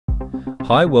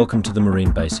Hi, welcome to the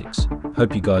Marine Basics.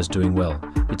 Hope you guys doing well.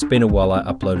 It's been a while I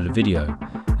uploaded a video,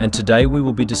 and today we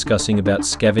will be discussing about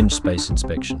scavenge space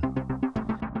inspection.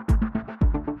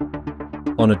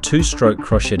 On a two-stroke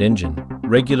crossshed engine,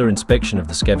 regular inspection of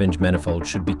the scavenge manifold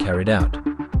should be carried out.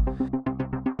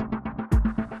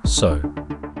 So,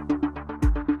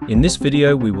 in this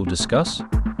video we will discuss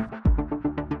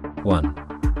 1.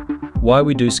 Why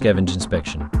we do scavenge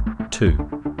inspection.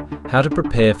 2. How to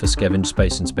prepare for scavenge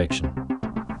space inspection.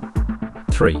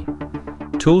 3.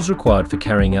 Tools required for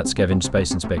carrying out scavenge space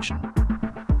inspection.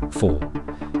 4.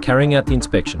 Carrying out the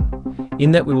inspection.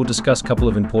 In that we will discuss a couple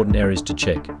of important areas to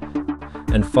check.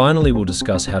 And finally we'll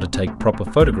discuss how to take proper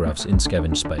photographs in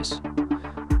scavenge space.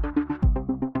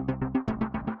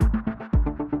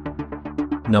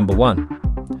 Number 1.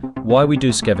 Why we do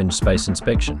scavenge space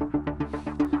inspection.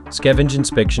 Scavenge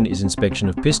inspection is inspection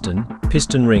of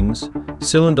piston rings,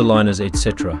 cylinder liners,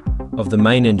 etc. of the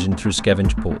main engine through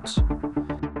scavenge ports.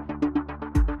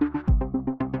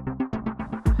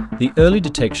 The early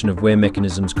detection of wear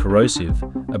mechanisms, corrosive,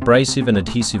 abrasive and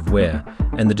adhesive wear,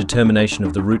 and the determination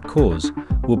of the root cause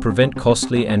will prevent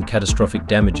costly and catastrophic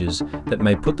damages that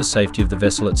may put the safety of the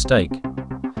vessel at stake.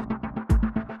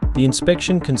 The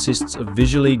inspection consists of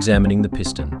visually examining the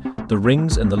piston, the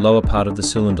rings and the lower part of the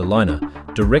cylinder liner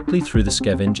directly through the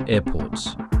scavenge air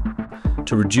ports.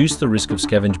 To reduce the risk of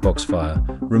scavenge box fire,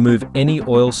 remove any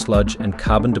oil, sludge and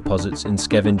carbon deposits in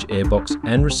scavenge airbox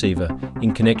and receiver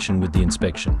in connection with the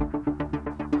inspection.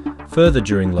 Further,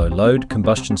 during low load,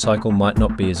 combustion cycle might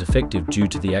not be as effective due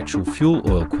to the actual fuel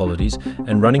oil qualities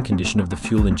and running condition of the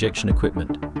fuel injection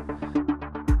equipment.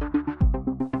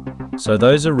 So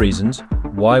those are reasons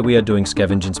why we are doing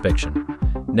scavenge inspection.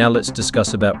 Now let's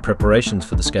discuss about preparations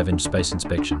for the scavenge space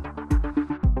inspection.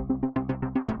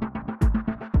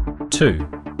 2.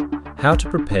 How to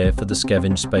prepare for the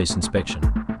scavenge space inspection.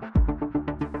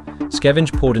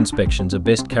 Scavenge port inspections are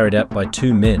best carried out by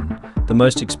 2 men, the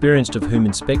most experienced of whom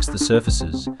inspects the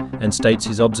surfaces and states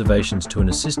his observations to an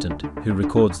assistant who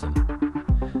records them.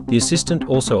 The assistant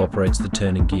also operates the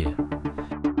turning gear.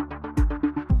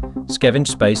 Scavenge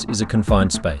space is a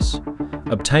confined space.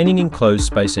 Obtaining enclosed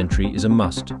space entry is a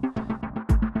must.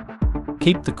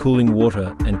 Keep the cooling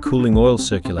water and cooling oil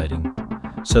circulating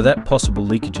so that possible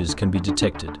leakages can be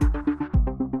detected.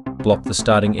 Block the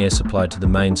starting air supply to the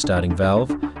main starting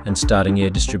valve and starting air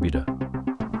distributor.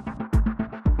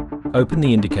 Open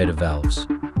the indicator valves.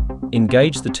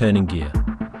 Engage the turning gear.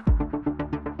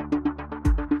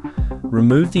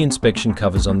 Remove the inspection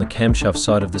covers on the camshaft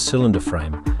side of the cylinder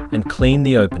frame and clean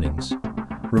the openings.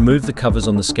 Remove the covers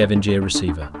on the scavenge air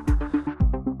receiver.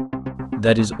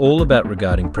 That is all about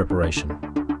regarding preparation.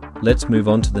 Let's move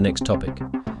on to the next topic.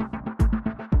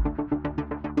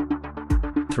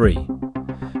 3.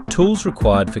 Tools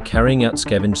required for carrying out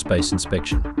scavenge space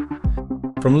inspection.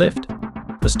 From left,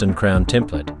 piston crown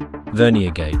template,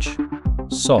 vernier gauge,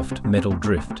 soft metal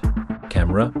drift,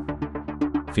 camera,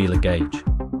 feeler gauge,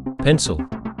 pencil,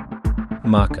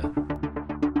 marker,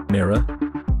 mirror,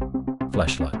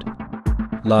 flashlight,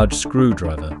 large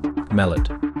screwdriver, mallet,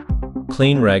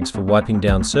 clean rags for wiping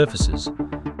down surfaces.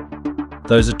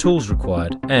 Those are tools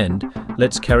required, and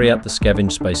let's carry out the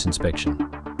scavenge space inspection.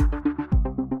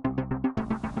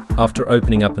 After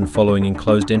opening up and following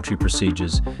enclosed entry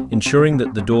procedures, ensuring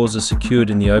that the doors are secured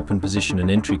in the open position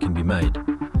and entry can be made.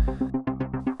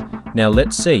 Now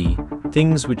let's see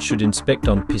things which should inspect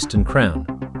on piston crown.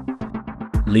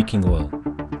 Leaking oil.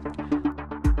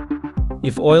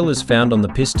 If oil is found on the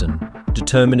piston,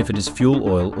 determine if it is fuel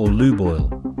oil or lube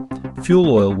oil. Fuel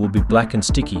oil will be black and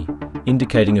sticky,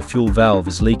 indicating a fuel valve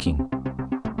is leaking.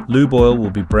 Lube oil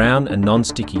will be brown and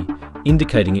non-sticky,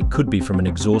 indicating it could be from an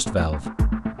exhaust valve.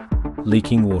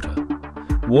 Leaking water.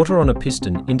 Water on a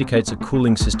piston indicates a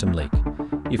cooling system leak.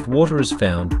 If water is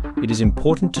found, it is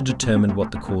important to determine what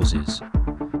the cause is.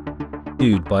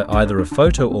 Viewed by either a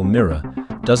photo or mirror,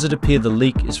 does it appear the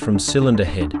leak is from cylinder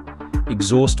head,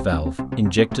 exhaust valve,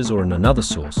 injectors or in another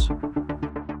source?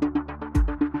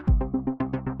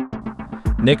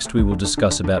 Next we will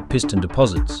discuss about piston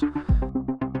deposits.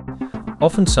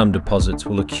 Often some deposits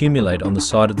will accumulate on the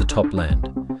side of the top land.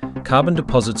 Carbon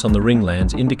deposits on the ring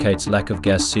lands indicates lack of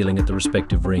gas sealing at the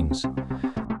respective rings.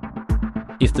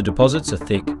 If the deposits are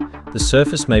thick, the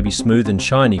surface may be smooth and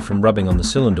shiny from rubbing on the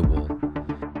cylinder wall.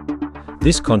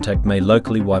 This contact may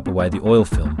locally wipe away the oil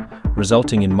film,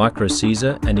 resulting in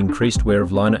micro-seizure and increased wear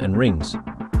of liner and rings.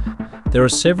 There are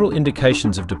several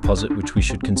indications of deposit which we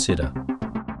should consider.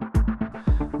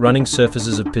 Running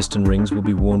surfaces of piston rings will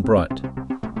be worn bright.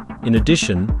 In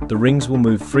addition, the rings will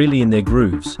move freely in their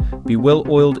grooves, be well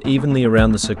oiled evenly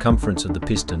around the circumference of the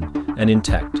piston, and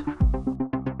intact.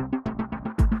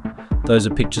 Those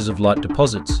are pictures of light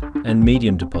deposits and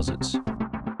medium deposits.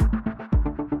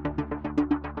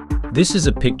 This is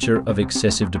a picture of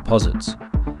excessive deposits.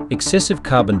 Excessive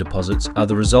carbon deposits are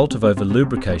the result of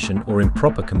over-lubrication or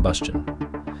improper combustion.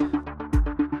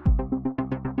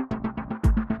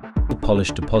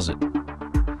 Polished deposit.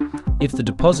 If the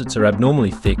deposits are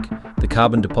abnormally thick, the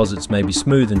carbon deposits may be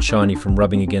smooth and shiny from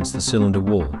rubbing against the cylinder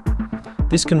wall.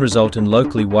 This can result in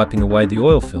locally wiping away the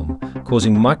oil film,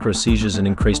 causing micro-seizures and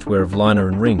increased wear of liner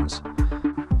and rings.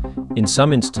 In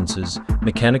some instances,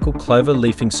 mechanical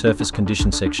clover-leafing surface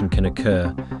condition section can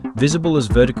occur, visible as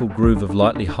vertical groove of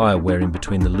lightly higher wear in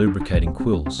between the lubricating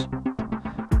quills.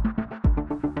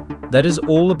 That is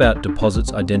all about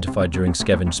deposits identified during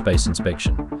Scavenge space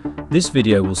inspection. This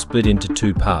video will split into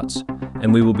two parts,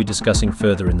 and we will be discussing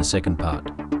further in the second part.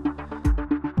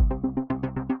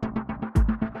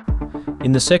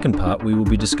 In the second part, we will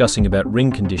be discussing about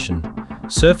ring condition,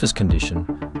 surface condition,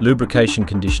 lubrication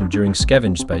condition during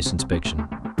Scavenge space inspection,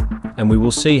 and we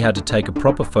will see how to take a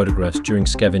proper photographs during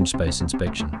Scavenge space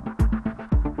inspection.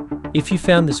 If you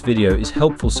found this video is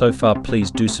helpful so far, please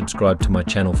do subscribe to my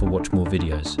channel for watch more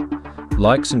videos.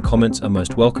 Likes and comments are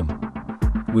most welcome.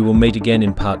 We will meet again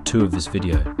in part 2 of this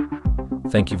video.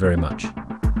 Thank you very much.